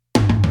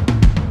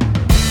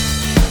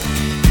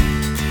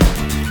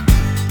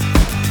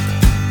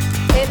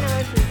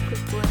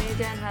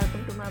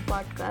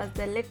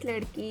The Lit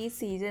Ladki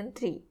Season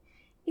 3.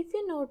 If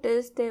you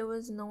noticed, there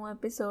was no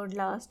episode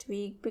last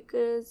week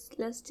because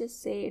let's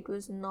just say it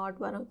was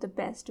not one of the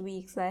best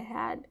weeks I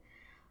had.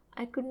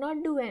 I could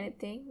not do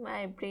anything,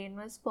 my brain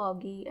was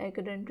foggy, I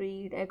couldn't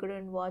read, I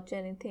couldn't watch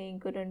anything,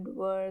 couldn't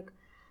work.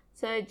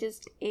 So I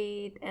just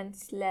ate and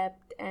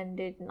slept and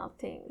did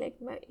nothing.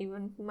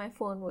 Even my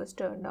phone was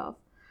turned off.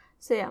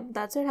 So yeah,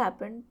 that's what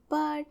happened.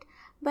 But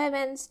by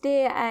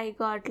Wednesday, I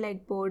got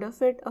bored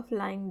of it, of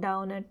lying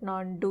down and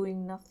not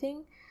doing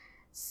nothing.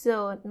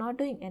 So not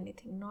doing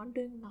anything, not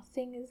doing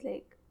nothing is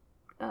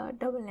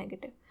double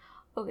negative.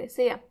 Okay,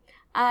 so yeah,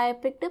 I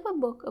picked up a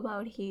book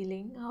about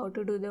healing, how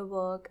to do the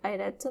work. I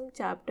read some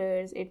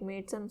chapters, it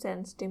made some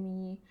sense to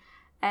me,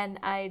 and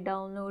I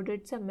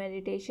downloaded some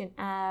meditation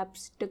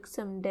apps, took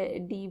some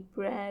deep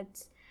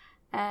breaths,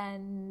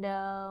 and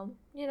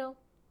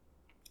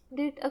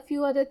did a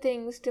few other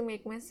things to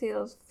make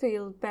myself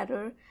feel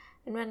better.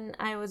 And when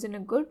I was in a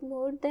good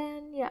mood,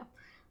 then yeah,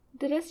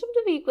 the rest of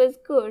the week was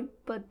good,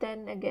 but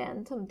then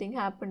again, something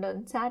happened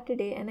on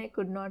Saturday and I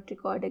could not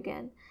record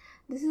again.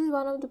 This is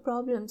one of the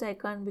problems. I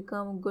can't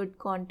become a good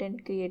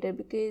content creator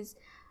because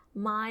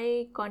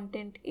my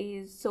content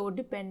is so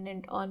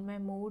dependent on my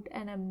mood,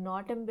 and I'm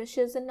not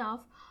ambitious enough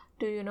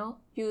to,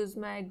 use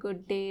my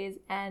good days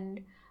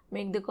and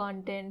make the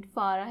content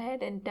far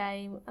ahead in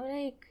time.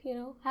 I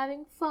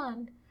having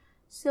fun.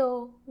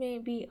 So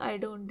maybe I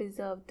don't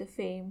deserve the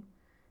fame.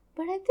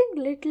 But I think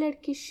little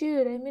Ladki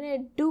should. I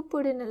do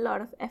put in a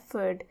lot of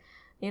effort,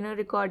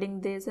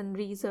 recording this and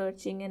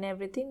researching and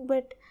everything.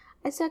 But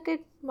I suck at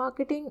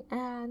marketing,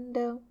 and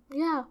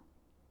yeah,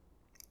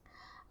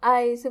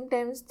 I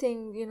sometimes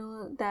think,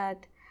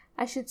 that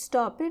I should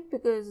stop it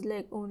because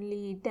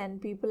only 10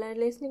 people are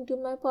listening to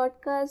my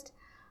podcast.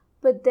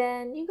 But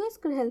then you guys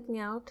could help me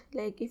out.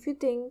 If you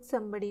think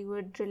somebody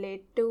would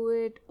relate to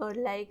it or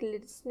like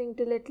listening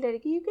to Little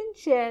Ladki, you can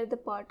share the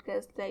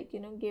podcast,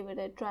 give it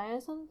a try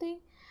or something.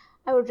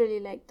 I would really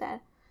like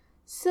that.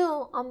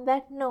 So, on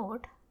that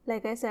note,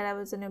 like I said, I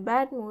was in a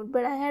bad mood,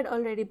 but I had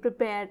already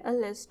prepared a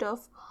list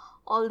of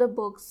all the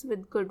books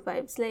with good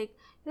vibes.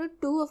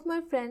 Two of my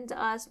friends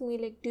asked me,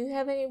 do you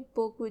have any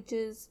book which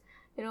is,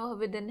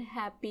 with a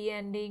happy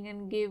ending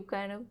and give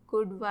kind of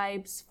good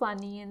vibes,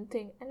 funny and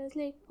thing? And I was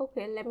like,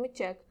 okay, let me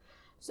check.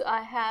 So,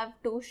 I have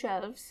two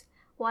shelves.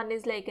 One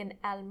is like an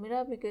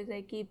almirah because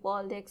I keep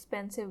all the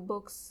expensive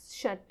books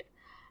shut,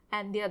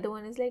 and the other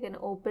one is like an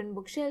open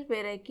bookshelf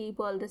where I keep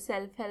all the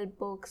self-help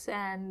books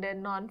and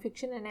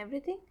non-fiction and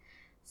everything.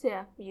 So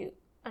yeah, you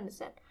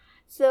understand.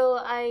 So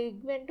I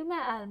went to my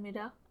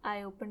almirah,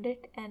 I opened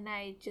it, and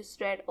I just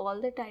read all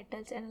the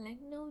titles, and I'm like,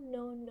 no,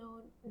 no,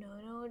 no, no,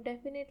 no,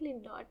 definitely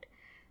not.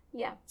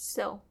 Yeah,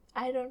 so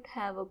I don't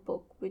have a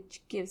book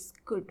which gives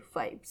good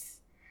vibes.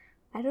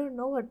 I don't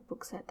know what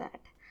books are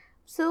that.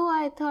 So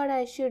I thought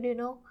I should,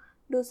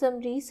 do some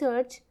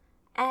research,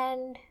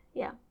 and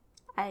yeah,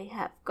 I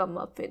have come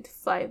up with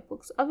 5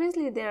 books.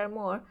 Obviously, there are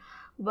more,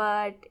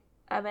 but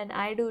when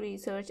I do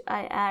research,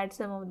 I add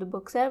some of the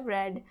books I've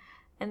read,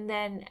 and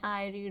then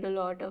I read a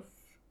lot of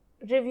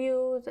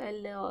reviews.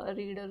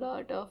 Read a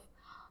lot of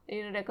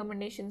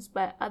recommendations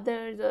by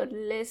others or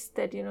lists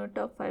that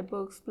top 5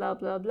 books, blah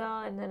blah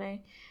blah, and then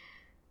I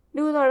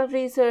do a lot of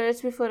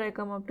research before I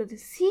come up to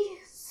this. See,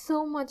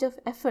 so much of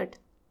effort.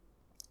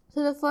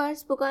 So the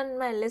first book on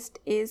my list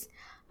is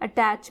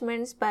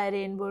Attachments by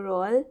Rainbow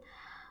Rowell.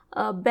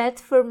 Beth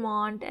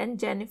Vermont and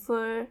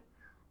Jennifer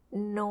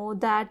know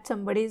that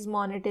somebody is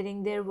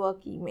monitoring their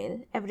work email.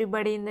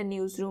 Everybody in the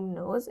newsroom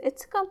knows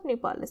it's a company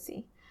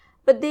policy.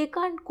 But they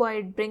can't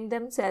quite bring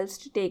themselves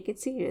to take it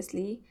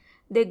seriously.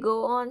 They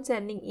go on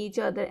sending each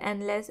other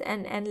endless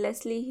and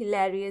endlessly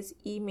hilarious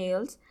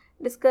emails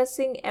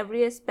discussing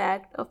every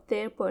aspect of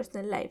their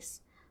personal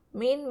lives.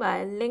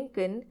 Meanwhile,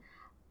 Lincoln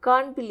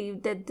can't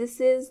believe that this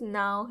is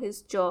now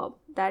his job,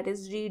 that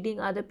is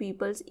reading other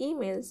people's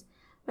emails.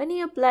 When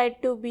he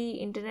applied to be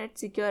Internet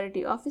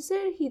Security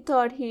Officer, he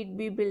thought he'd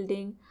be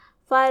building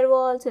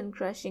firewalls and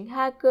crushing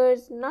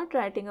hackers, not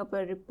writing up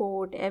a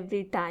report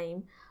every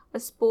time a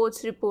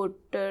sports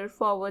reporter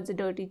forwards a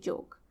dirty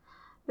joke.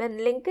 When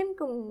Lincoln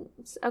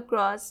comes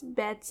across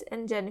Beth's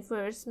and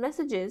Jennifer's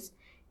messages,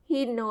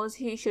 he knows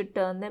he should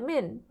turn them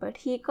in, but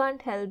he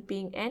can't help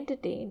being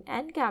entertained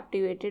and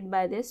captivated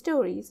by their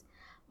stories.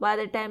 By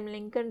the time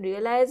Lincoln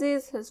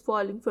realizes he's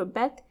falling for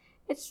Beth,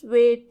 it's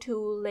way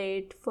too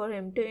late for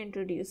him to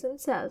introduce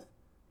himself.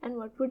 And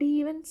what would he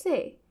even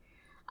say?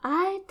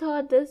 I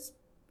thought this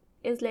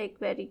is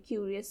very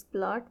curious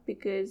plot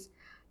because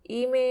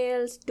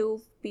emails,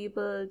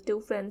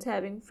 two friends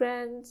having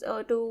friends,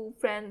 or two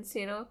friends,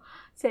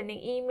 sending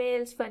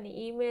emails,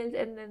 funny emails,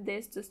 and then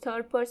there's this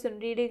third person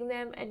reading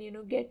them and,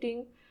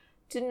 getting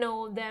to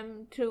know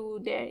them through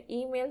their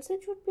emails.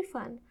 It would be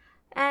fun.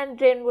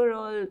 And Rainbow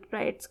Rowell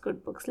writes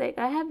good books. I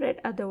have read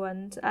other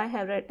ones. I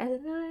have read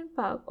Eleanor and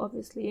Park,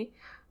 obviously.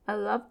 I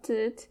loved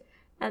it.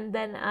 And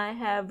then I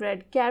have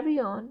read Carry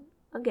On,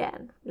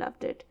 again,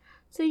 loved it.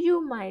 So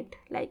you might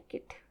like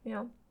it,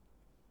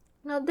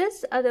 Now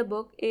this other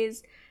book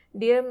is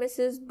Dear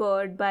Mrs.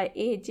 Bird by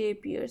A.J.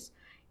 Pierce.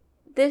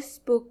 This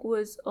book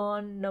was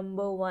on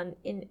number one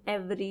in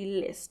every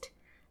list,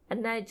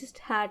 and I just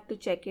had to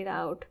check it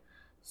out.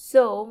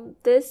 So,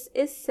 this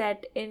is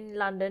set in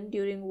London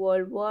during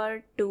World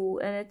War II,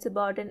 and it's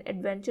about an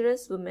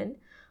adventurous woman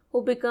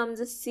who becomes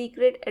a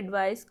secret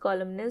advice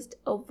columnist,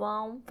 a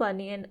warm,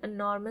 funny, and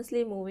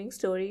enormously moving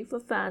story for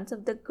fans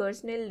of the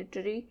Gersnell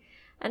Literary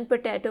and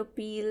Potato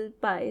Peel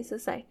Pie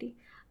Society.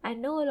 I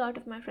know a lot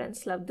of my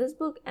friends love this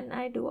book, and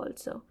I do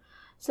also.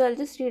 So, I'll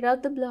just read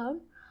out the blurb.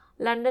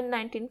 London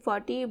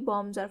 1940,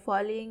 bombs are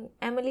falling.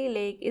 Emily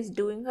Lake is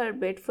doing her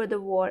bit for the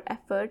war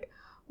effort,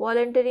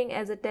 volunteering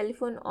as a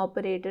telephone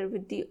operator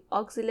with the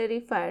Auxiliary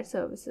Fire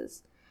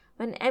Services.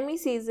 When Emmy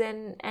sees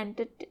an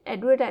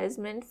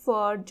advertisement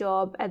for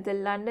job at the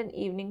London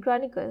Evening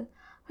Chronicle,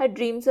 her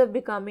dreams of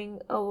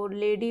becoming a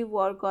lady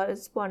war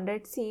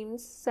correspondent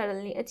seems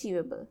suddenly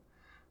achievable.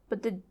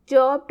 But the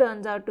job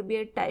turns out to be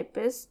a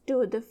typist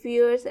to the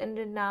fierce and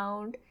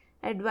renowned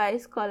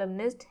advice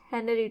columnist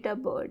Henrietta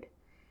Bird.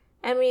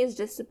 Emmy is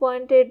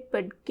disappointed,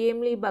 but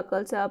gamely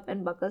buckles up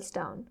and buckles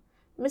down.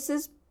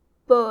 Mrs.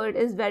 Bird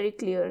is very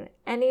clear.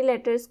 Any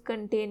letters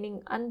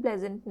containing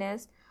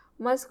unpleasantness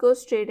must go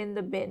straight in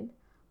the bin.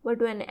 But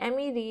when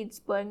Emmy reads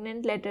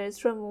poignant letters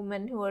from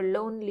women who are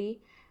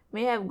lonely,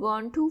 may have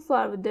gone too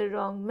far with the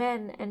wrong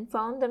men and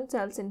found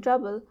themselves in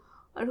trouble,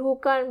 or who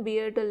can't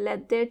bear to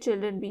let their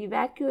children be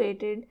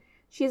evacuated,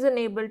 she is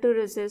unable to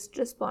resist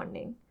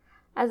responding.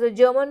 As the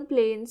German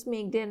planes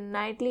make their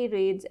nightly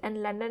raids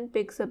and London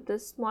picks up the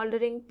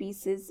smoldering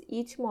pieces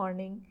each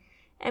morning,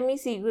 Emmy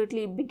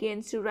secretly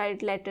begins to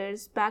write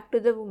letters back to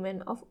the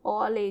women of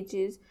all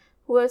ages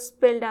who have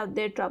spilled out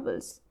their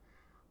troubles.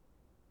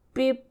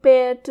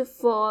 Prepare to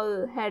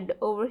fall head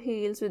over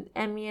heels with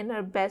Emmy and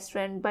her best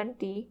friend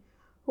Bunty,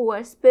 who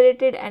are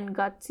spirited and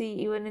gutsy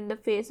even in the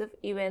face of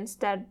events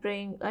that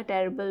bring a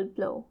terrible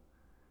blow.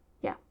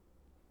 Yeah.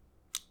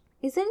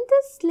 Isn't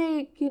this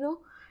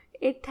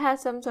it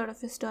has some sort of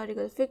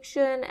historical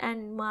fiction,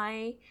 and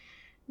my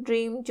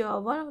dream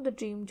job, one of the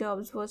dream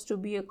jobs was to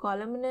be a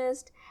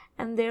columnist,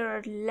 and there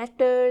are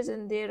letters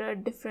and there are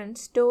different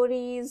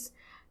stories,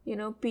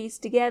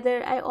 pieced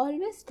together. I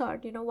always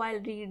thought, while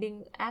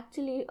reading,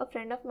 actually a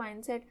friend of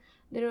mine said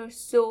there are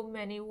so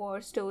many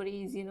war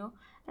stories, and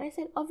I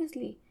said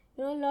obviously,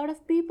 a lot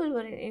of people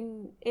were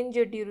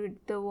injured during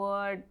the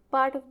war,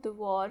 part of the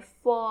war,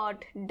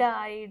 fought,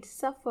 died,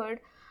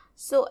 suffered.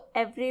 So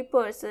every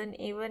person,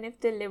 even if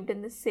they lived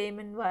in the same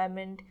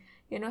environment,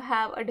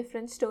 have a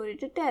different story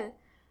to tell.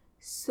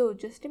 So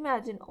just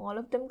imagine all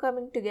of them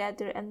coming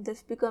together and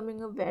this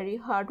becoming a very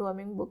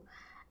heartwarming book.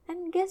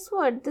 And guess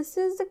what? This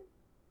is a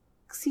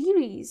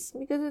series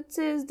because it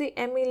says the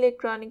Emmy Lake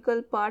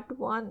Chronicle Part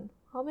 1.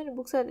 How many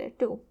books are there?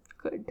 2.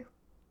 Good.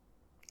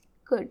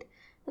 Good.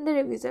 And the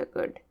reviews are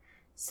good.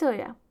 So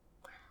yeah.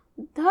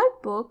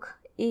 Third book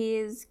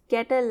is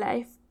Get a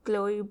Life,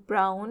 Chloe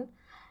Brown,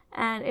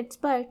 and it's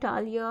by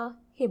Talia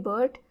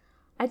Hibbert.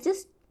 I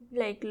just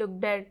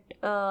looked at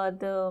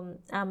the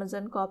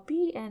Amazon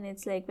copy and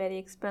it's very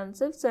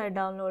expensive, so I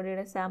downloaded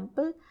a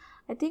sample.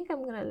 I think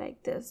I'm gonna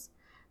like this.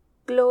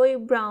 Chloe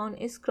Brown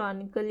is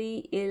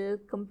chronically ill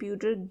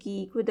computer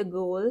geek with a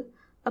goal,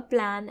 a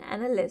plan,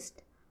 and a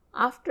list.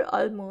 After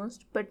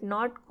almost but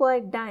not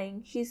quite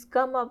dying, she's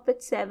come up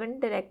with 7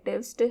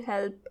 directives to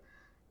help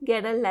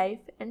get a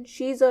life, and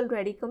she's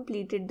already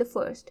completed the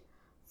first,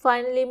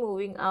 finally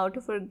moving out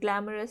of her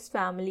glamorous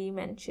family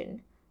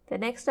mansion. The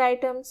next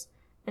items: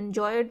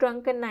 enjoy a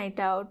drunken night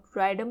out,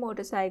 ride a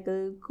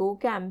motorcycle, go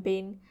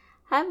camping,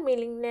 have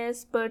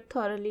meaningless but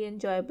thoroughly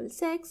enjoyable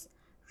sex,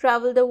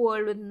 travel the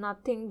world with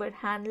nothing but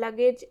hand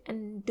luggage,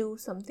 and do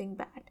something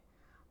bad.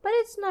 But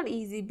it's not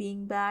easy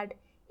being bad,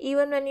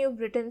 even when you've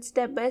written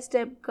step by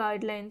step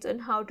guidelines on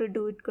how to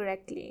do it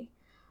correctly.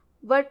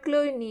 What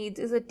Chloe needs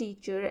is a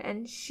teacher,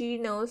 and she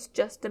knows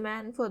just the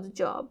man for the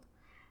job.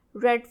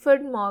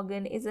 Redford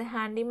Morgan is a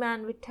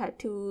handyman with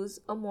tattoos,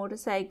 a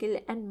motorcycle,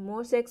 and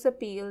more sex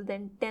appeal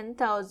than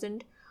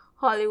 10,000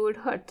 Hollywood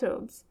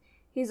heartthrobs.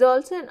 He's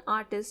also an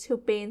artist who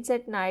paints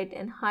at night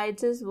and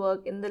hides his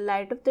work in the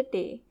light of the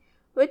day,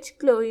 which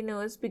Chloe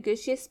knows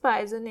because she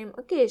spies on him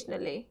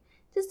occasionally,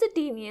 just the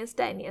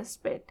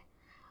tiniest bit.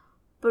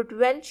 But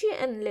when she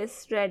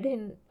enlists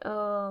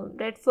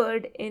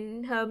Redford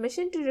in her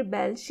mission to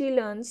rebel, she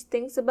learns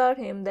things about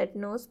him that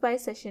no spy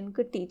session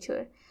could teach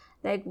her,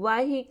 like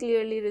why he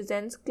clearly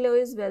resents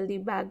Chloe's wealthy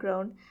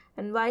background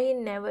and why he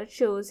never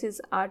shows his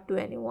art to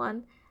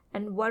anyone,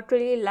 and what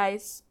really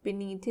lies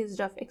beneath his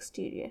rough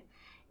exterior.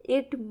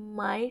 It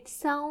might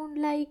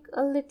sound like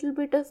a little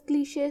bit of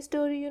cliche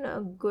story, a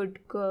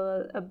good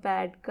girl, a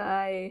bad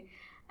guy,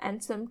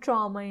 and some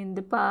trauma in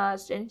the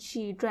past, and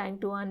she trying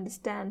to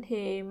understand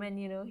him and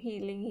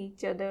healing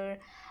each other.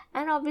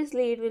 And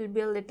obviously it will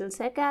be a little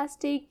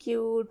sarcastic,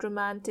 cute,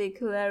 romantic,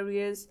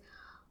 hilarious,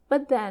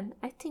 but then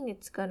I think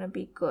it's gonna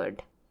be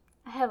good.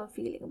 I have a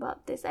feeling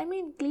about this. I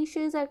mean,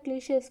 cliches are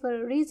cliches for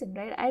a reason,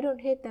 right? I don't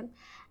hate them,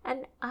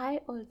 and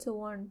I also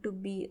want to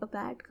be a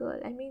bad girl.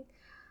 I mean,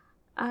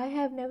 I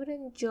have never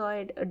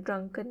enjoyed a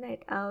drunken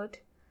night out.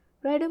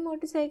 Ride a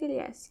motorcycle,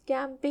 yes.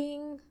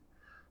 Camping,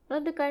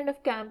 Not the kind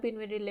of camping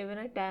where you live in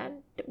a tent,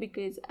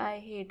 because I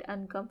hate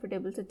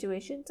uncomfortable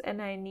situations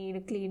and I need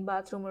a clean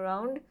bathroom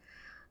around.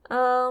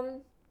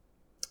 Um,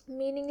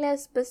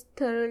 Meaningless but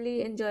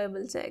thoroughly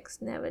enjoyable sex.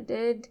 Never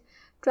did.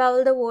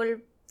 Travel the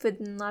world with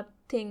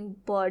nothing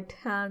but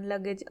hand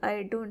luggage.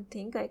 I don't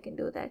think I can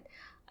do that.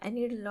 I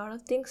need a lot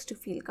of things to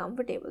feel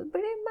comfortable,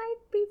 but it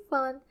might be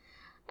fun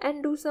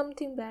and do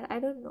something bad. I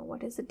don't know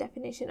what is the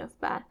definition of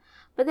bad.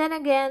 But then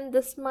again,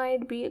 this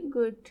might be a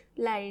good,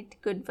 light,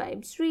 good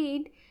vibes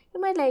read. You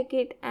might like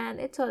it,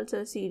 and it's also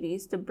a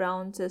series, The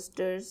Brown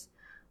Sisters,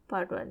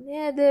 Part 1.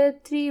 Yeah, there are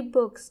 3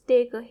 books.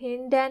 Take a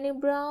hint, Danny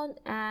Brown,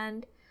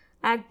 and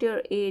Act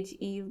Your Age,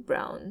 Eve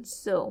Brown.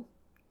 So,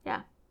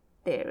 yeah,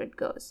 there it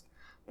goes.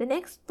 The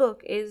next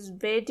book is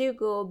Where Do You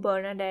Go,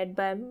 Bernadette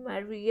by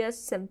Maria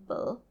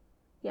Simple.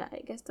 Yeah,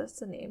 I guess that's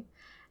the name.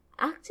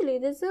 Actually,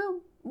 there's a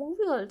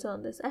movie also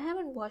on this. I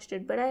haven't watched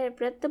it, but I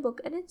have read the book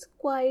and it's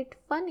quite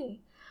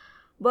funny.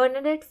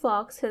 Bernadette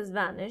Fox has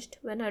vanished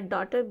when her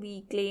daughter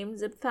Bee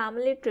claims a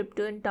family trip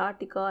to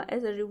Antarctica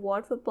as a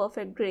reward for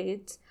perfect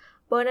grades.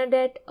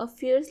 Bernadette, a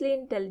fiercely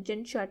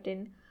intelligent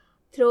shut-in,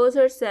 throws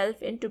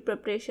herself into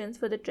preparations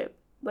for the trip,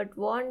 but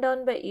worn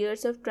down by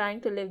years of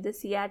trying to live the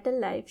Seattle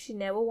life she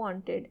never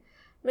wanted,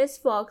 Miss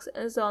Fox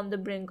is on the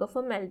brink of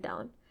a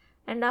meltdown.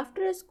 And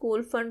after a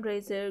school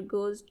fundraiser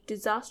goes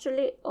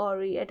disastrously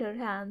awry at her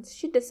hands,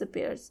 she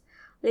disappears,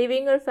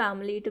 leaving her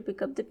family to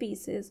pick up the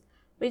pieces,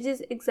 which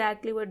is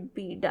exactly what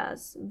Bee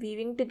does,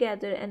 weaving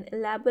together an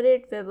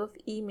elaborate web of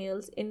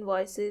emails,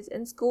 invoices,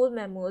 and school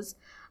memos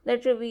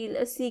that reveal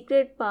a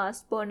secret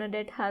past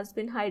Bernadette has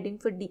been hiding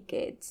for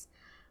decades.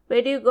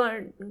 Where Do You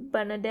Go,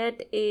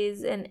 Bernadette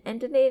is an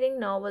entertaining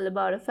novel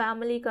about a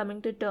family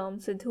coming to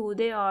terms with who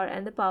they are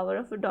and the power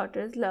of a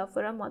daughter's love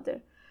for a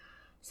mother.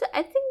 So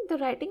I think the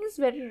writing is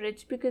very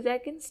rich because I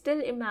can still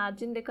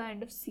imagine the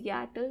kind of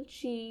Seattle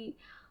she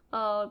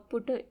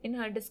put in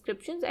her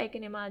descriptions. I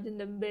can imagine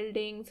the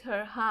buildings,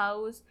 her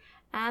house,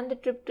 and the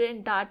trip to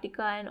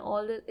Antarctica and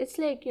all this. It's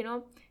like,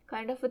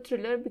 kind of a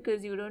thriller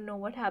because you don't know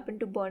what happened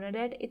to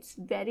Bernadette. It's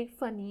very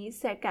funny,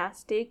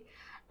 sarcastic,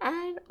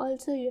 and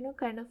also,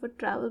 kind of a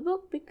travel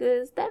book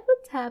because that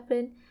would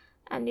happen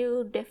and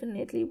you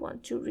definitely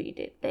want to read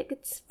it. Like,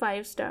 it's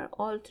 5 star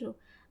all through.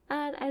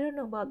 And I don't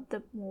know about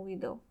the movie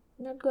though.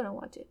 Not gonna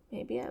watch it.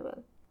 Maybe I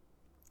will.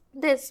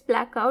 This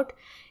Blackout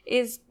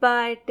is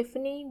by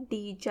Tiffany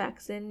D.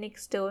 Jackson, Nick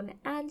Stone,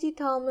 Angie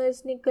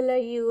Thomas, Nicola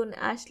Yoon,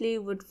 Ashley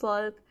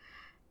Woodfolk,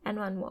 and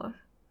one more,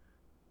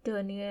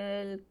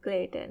 Daniel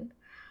Clayton.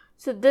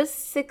 So this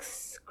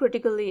 6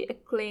 critically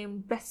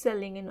acclaimed,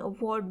 best-selling, and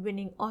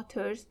award-winning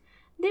authors,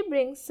 they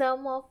bring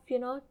some of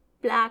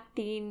black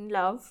teen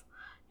love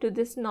to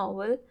this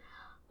novel.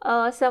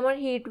 A summer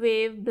heat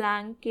wave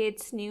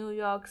blankets New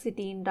York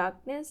City in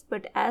darkness,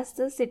 but as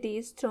the city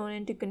is thrown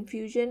into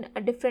confusion,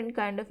 a different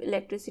kind of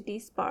electricity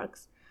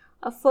sparks.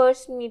 A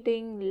first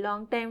meeting,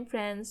 longtime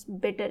friends,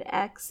 bitter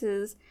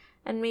exes,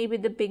 and maybe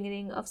the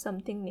beginning of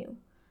something new.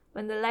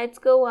 When the lights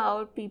go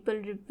out, people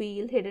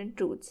reveal hidden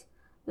truths.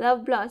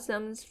 Love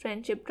blossoms,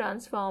 friendship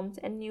transforms,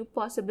 and new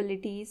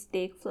possibilities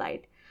take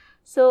flight.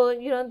 So,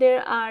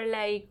 there are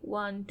like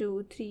 1,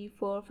 2, 3,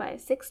 4,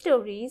 5, 6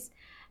 stories,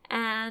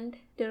 and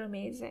they're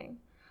amazing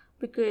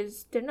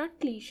because they're not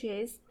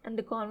cliches and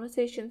the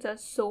conversations are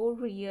so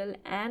real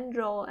and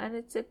raw, and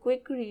it's a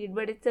quick read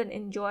but it's an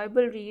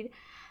enjoyable read,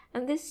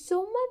 and there's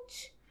so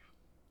much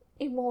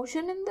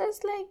emotion in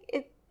this.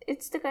 Like,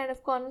 it's the kind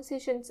of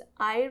conversations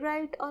I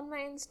write on my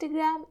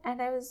Instagram,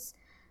 and I was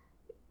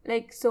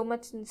like so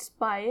much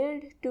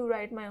inspired to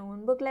write my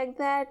own book like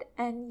that.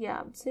 And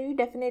yeah, so you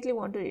definitely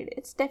want to read it.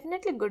 It's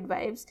definitely good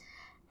vibes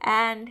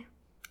and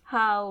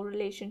how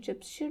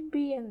relationships should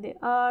be, and they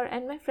are.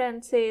 And my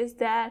friend says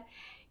that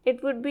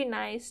it would be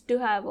nice to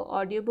have an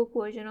audiobook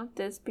version of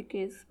this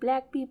because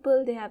black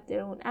people, they have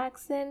their own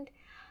accent.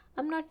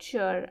 I'm not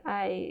sure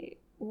I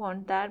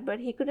want that, but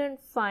he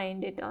couldn't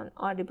find it on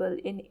Audible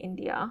in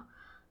India.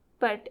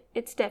 But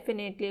it's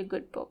definitely a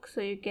good book,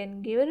 so you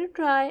can give it a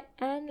try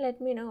and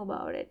let me know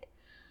about it.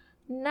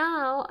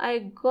 Now I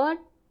got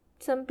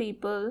some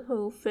people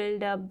who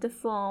filled up the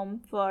form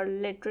for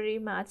literary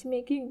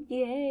matchmaking.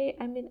 Yay!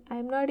 I mean,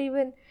 I'm not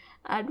even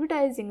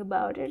advertising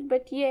about it,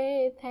 but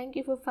yay! Thank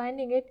you for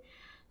finding it.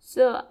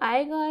 So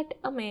I got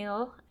a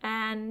mail,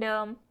 and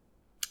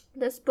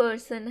this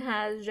person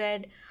has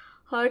read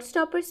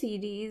Heartstopper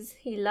series.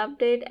 He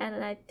loved it,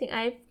 and I think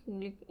I've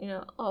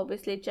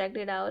obviously checked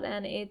it out,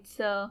 and it's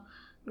a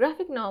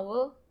graphic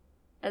novel,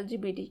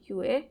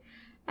 LGBTQA,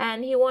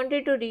 and he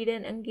wanted to read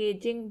an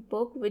engaging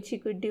book which he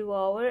could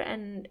devour,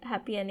 and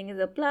happy ending is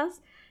a plus.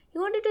 He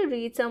wanted to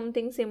read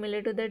something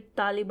similar to the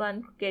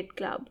Taliban Cricket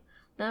Club.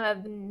 Now,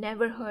 I've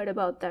never heard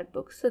about that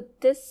book, so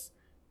this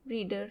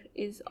reader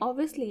is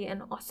obviously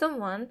an awesome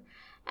one.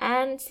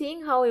 And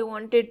seeing how he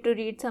wanted to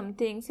read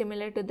something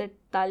similar to the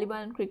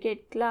Taliban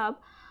Cricket Club,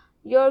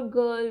 your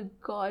girl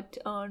got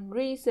on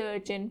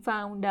research and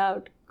found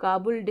out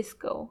Kabul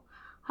Disco,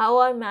 How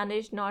I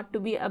Managed Not to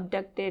Be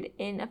Abducted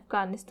in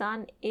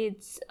Afghanistan.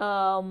 It's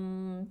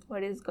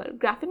what is it called?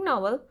 Graphic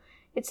novel.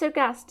 It's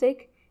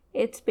sarcastic.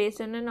 It's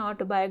based on an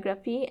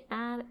autobiography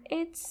and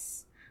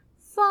it's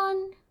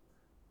fun.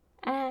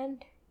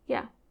 And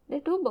yeah, there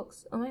are 2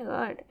 books. Oh my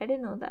god, I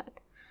didn't know that.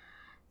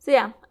 So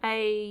yeah,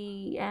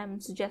 I am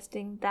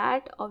suggesting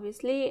that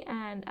obviously,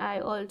 and I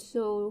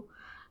also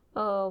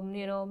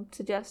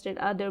suggested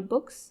other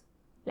books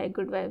like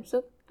Good Vibes.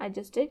 So I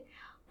just did.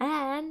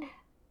 And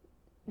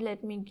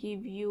let me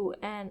give you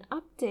an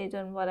update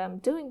on what I'm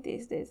doing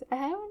these days. I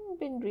haven't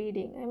been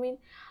reading. I mean,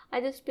 I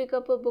just pick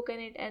up a book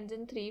and it ends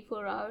in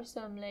 3-4 hours.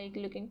 So I'm like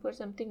looking for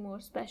something more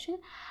special.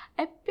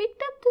 I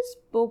picked up this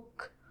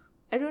book.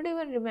 I don't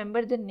even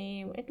remember the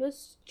name. It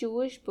was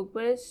Jewish book,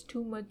 but it's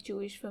too much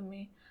Jewish for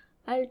me.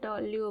 I'll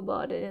tell you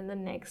about it in the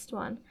next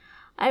one.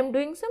 I'm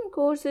doing some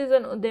courses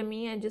on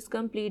Udemy. I just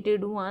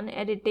completed one,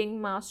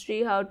 editing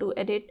mastery, how to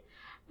edit,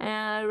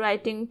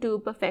 writing to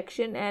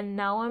perfection, and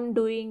now I'm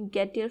doing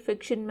Get Your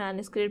Fiction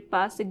Manuscript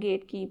Past the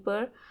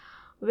Gatekeeper,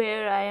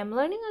 where I am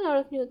learning a lot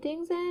of new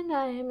things and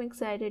I am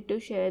excited to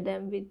share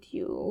them with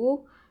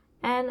you.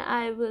 And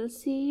I will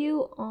see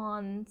you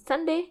on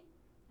Sunday,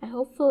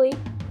 hopefully,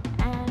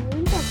 and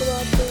we'll talk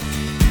about this.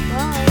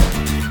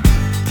 Bye.